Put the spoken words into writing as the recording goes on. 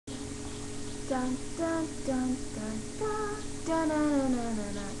Dun dun dun dun dun dun na na na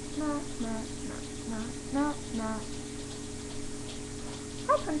na na na na na na.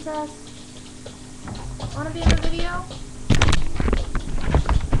 Hi, princess. Wanna be in the video?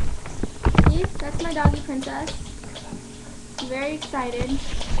 See, that's my doggy princess. I'm very excited.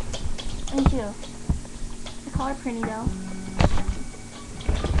 Me too. I call her Prinny though.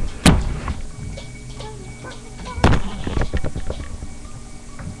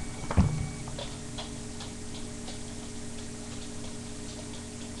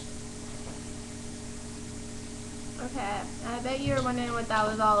 Okay, I bet you're wondering what that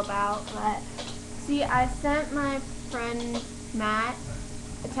was all about, but see, I sent my friend Matt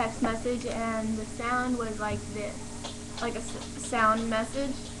a text message and the sound was like this, like a sound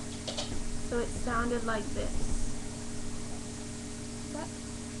message, so it sounded like this.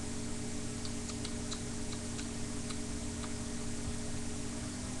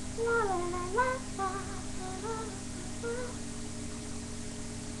 La, la, la, la, la, la, la.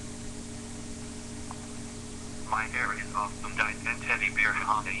 My hair is awesome dyed and teddy bear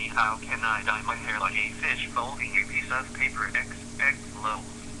honey. How can I dye my hair like a fish folding a piece of paper XX loaves?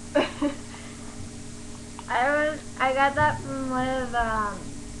 I got that from one of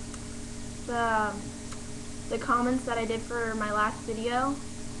the comments that I did for my last video,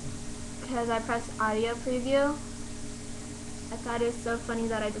 because I pressed audio preview. I thought it was so funny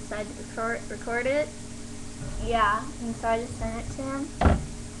that I decided to record it. Yeah, and so I just sent it to him.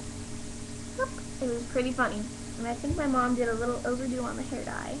 It was pretty funny. And I think my mom did a little overdo on the hair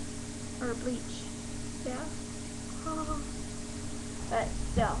dye. Or bleach. Yeah. Oh. But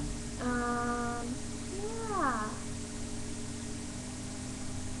still. Yeah.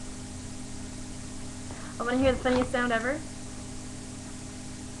 I want to hear the funniest sound ever.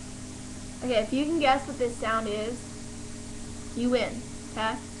 Okay, if you can guess what this sound is, you win.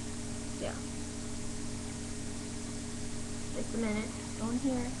 Okay? Yeah. Just a minute. Go in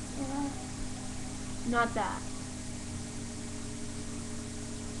here. Yeah. Not that.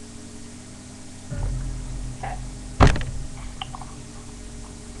 Okay.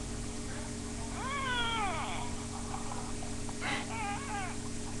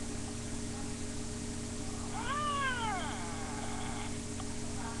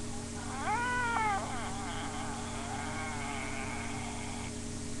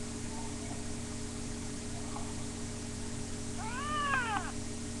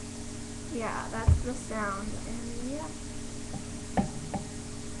 Yeah, that's the sound, and yeah.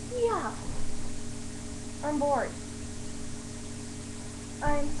 Yeah. I'm bored.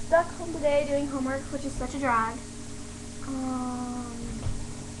 I'm stuck home today doing homework, which is such a drag.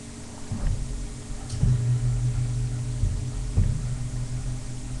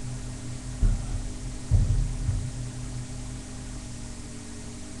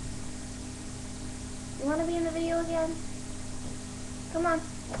 You want to be in the video again? Come on.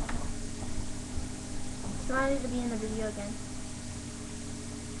 I wanted to be in the video again.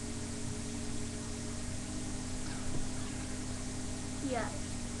 Yeah.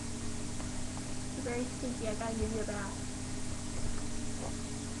 It's very stinky. I gotta give you a bath.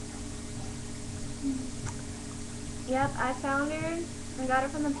 Yep, I found her. I got her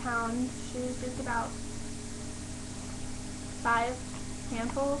from the pound. She was just about 5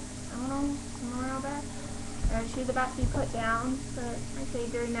 handfuls. I don't know, somewhere around there. She was about to be put down, but I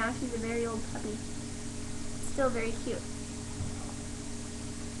saved her. Now she's a very old puppy. Still very cute.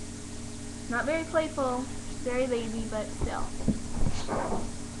 Not very playful, very lazy, but still.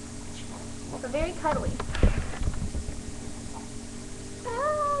 But very cuddly.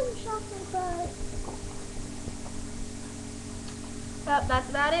 Ah, you shocked my butt. Yep, that's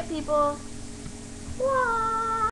about it, people. Bye.